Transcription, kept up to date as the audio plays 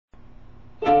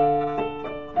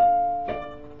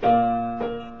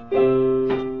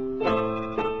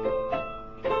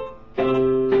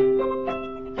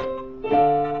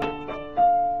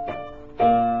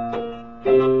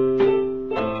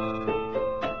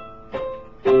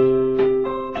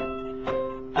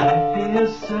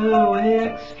so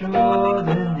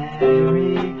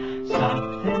extraordinary.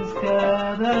 Something's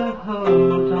got a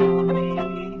hold on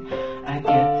me. I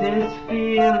get this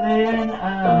feeling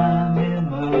I'm in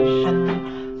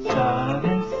motion,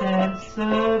 sudden sense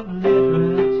of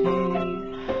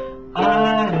liberty.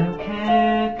 I don't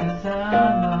care 'cause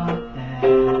I'm not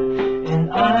there,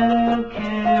 and I don't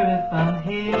care if I'm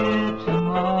here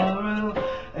tomorrow.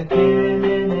 Again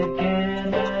and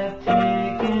again I've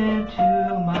taken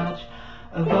too much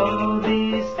of all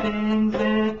these things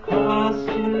that cost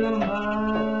too much.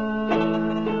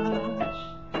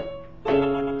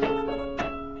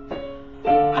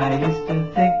 I used to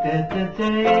think that the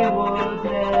day would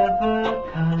never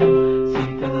come,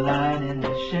 see the light in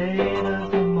the shade of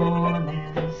the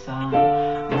morning sun.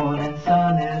 Morning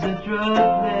sun is a drug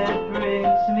that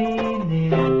brings me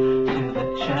near to the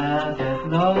child that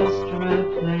lost,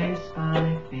 replaced by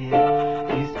fear.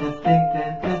 Used to think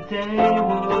that the day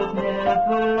would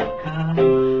never come,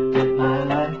 that my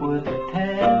life would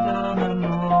depend on the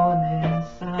morning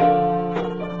sun.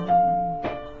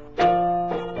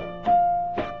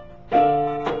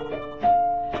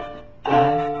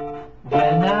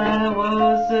 When I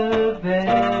was a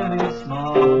very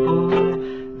small boy,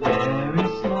 very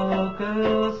small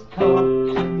girls talked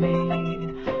to me.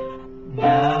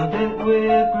 Now that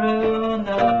we're grown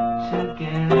up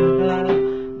together,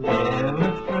 they're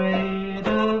afraid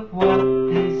of what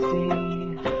they see.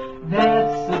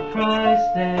 That's the price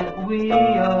that we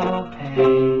all pay,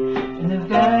 and the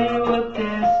value of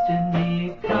destiny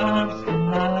comes to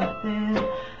nothing.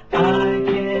 I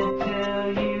can't tell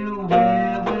you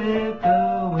where we're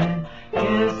going,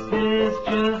 guess there's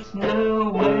just no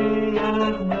way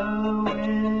of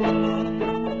knowing.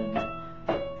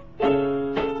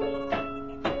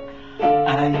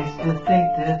 I used to think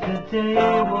that the day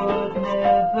would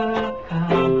never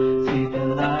come, see the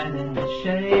light in the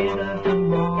shade of the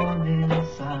morning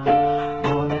sun.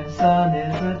 Morning sun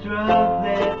is a drug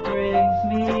that brings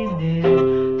me near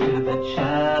to the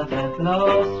child that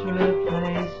lost,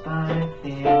 replaced by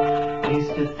fear.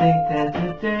 Used to think that